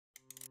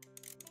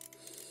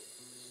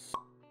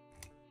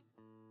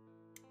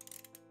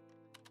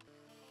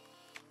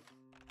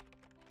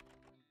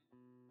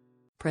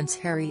Prince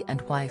Harry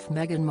and wife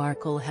Meghan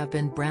Markle have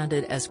been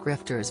branded as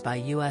grifters by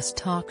U.S.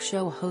 talk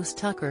show host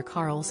Tucker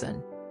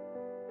Carlson.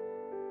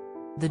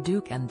 The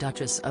Duke and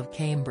Duchess of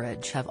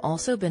Cambridge have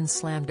also been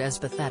slammed as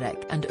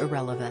pathetic and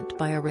irrelevant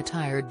by a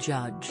retired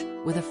judge,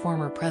 with a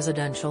former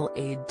presidential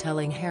aide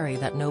telling Harry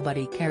that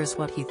nobody cares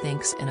what he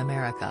thinks in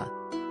America.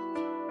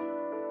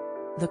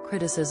 The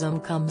criticism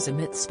comes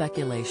amid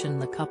speculation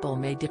the couple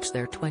may ditch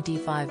their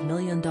 $25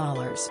 million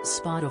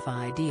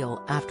Spotify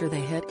deal after they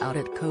hit out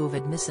at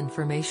COVID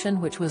misinformation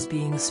which was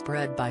being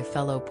spread by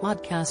fellow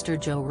podcaster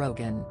Joe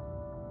Rogan.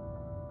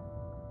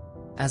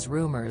 As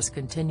rumors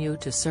continue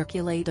to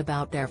circulate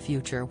about their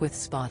future with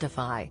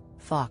Spotify,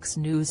 Fox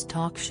News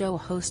talk show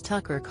host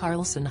Tucker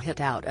Carlson hit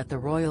out at the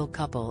royal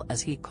couple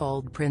as he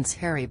called Prince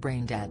Harry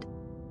brain-dead.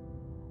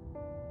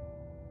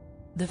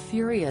 The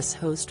furious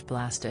host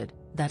blasted,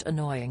 "That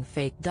annoying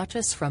fake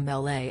Duchess from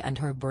LA and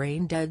her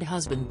brain-dead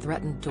husband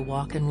threatened to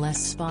walk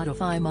unless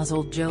Spotify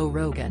muzzled Joe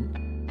Rogan.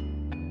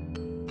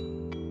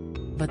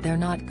 But they're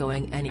not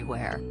going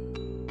anywhere.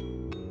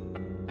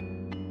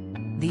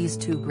 These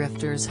two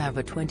grifters have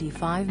a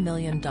 $25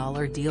 million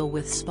deal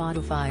with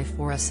Spotify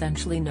for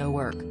essentially no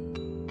work.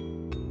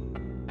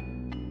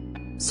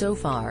 So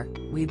far,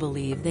 we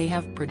believe they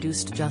have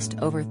produced just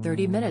over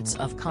 30 minutes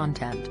of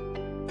content.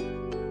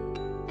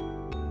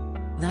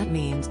 That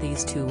means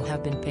these two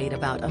have been paid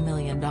about $1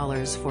 million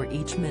for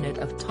each minute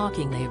of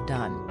talking they've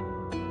done.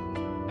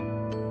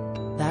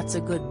 That's a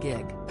good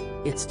gig.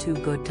 It's too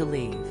good to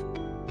leave."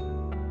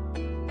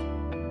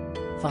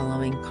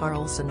 Following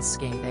Carlson's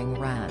scathing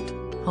rant,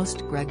 host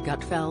Greg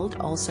Gutfeld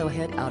also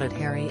hit out at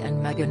Harry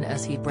and Meghan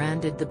as he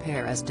branded the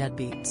pair as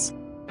deadbeats.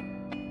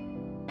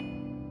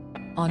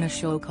 On a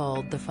show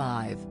called The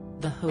Five,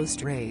 the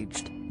host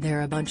raged,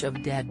 "They're a bunch of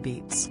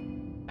deadbeats."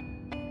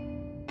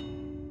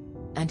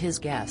 And his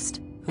guest,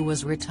 who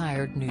was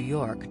retired New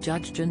York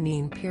Judge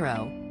Jeanine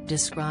Pirro,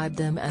 described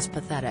them as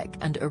pathetic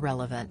and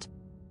irrelevant.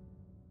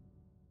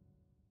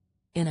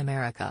 "In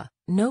America,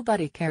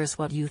 nobody cares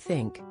what you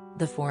think,"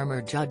 the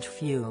former judge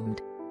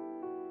fumed.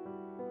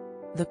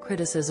 The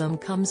criticism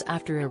comes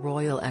after a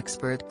royal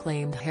expert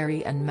claimed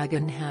Harry and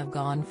Meghan have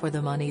gone for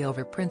the money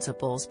over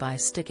principles by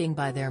sticking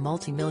by their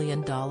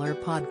multi-million-dollar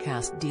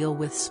podcast deal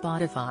with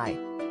Spotify.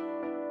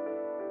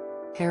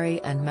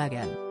 Harry and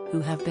Meghan, who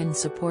have been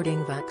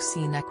supporting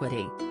vaccine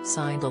equity,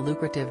 signed a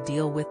lucrative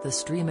deal with the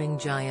streaming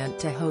giant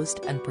to host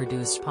and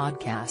produce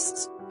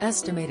podcasts,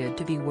 estimated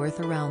to be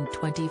worth around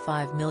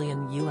 $25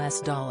 million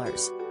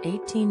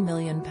 (£18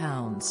 million)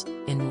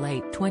 in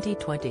late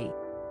 2020.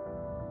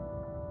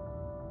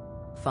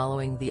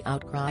 Following the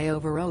outcry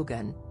over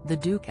Rogan, the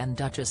Duke and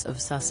Duchess of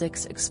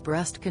Sussex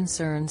expressed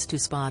concerns to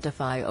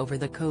Spotify over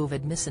the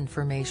COVID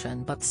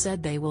misinformation but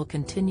said they will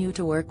continue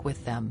to work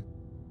with them.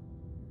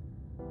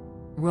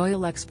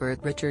 Royal expert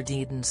Richard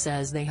Eden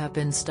says they have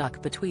been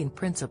stuck between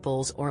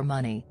principles or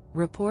money,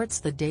 reports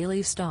the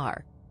Daily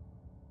Star.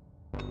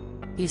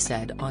 He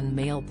said on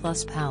Mail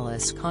Plus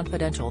Palace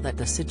Confidential that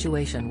the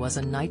situation was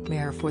a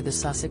nightmare for the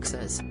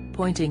Sussexes,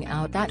 pointing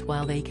out that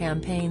while they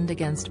campaigned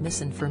against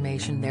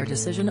misinformation, their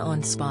decision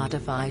on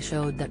Spotify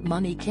showed that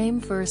money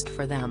came first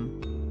for them.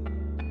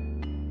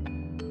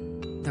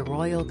 The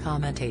royal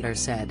commentator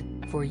said,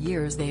 "For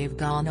years they've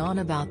gone on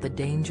about the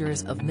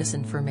dangers of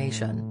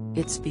misinformation,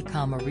 it's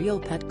become a real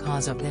pet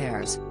cause of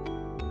theirs.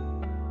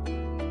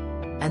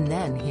 And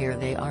then here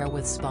they are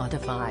with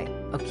Spotify,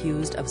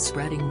 accused of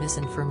spreading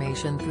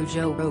misinformation through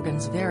Joe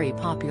Rogan's very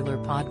popular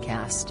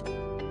podcast."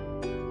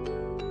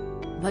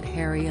 But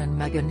Harry and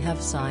Meghan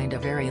have signed a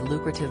very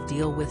lucrative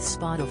deal with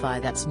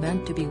Spotify that's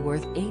meant to be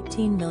worth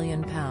 £18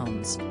 million.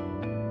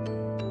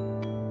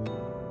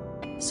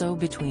 So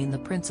between the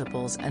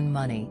principles and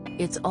money,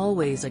 it's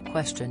always a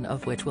question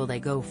of which will they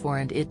go for,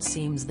 and it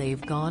seems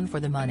they've gone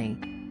for the money.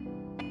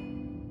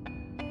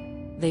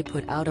 They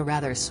put out a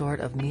rather sort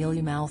of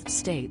mealy-mouthed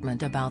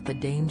statement about the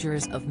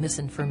dangers of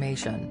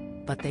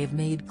misinformation, but they've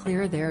made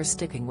clear they're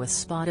sticking with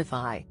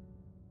Spotify.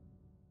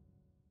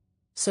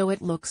 So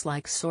it looks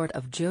like sort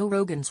of Joe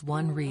Rogan's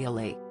one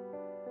really.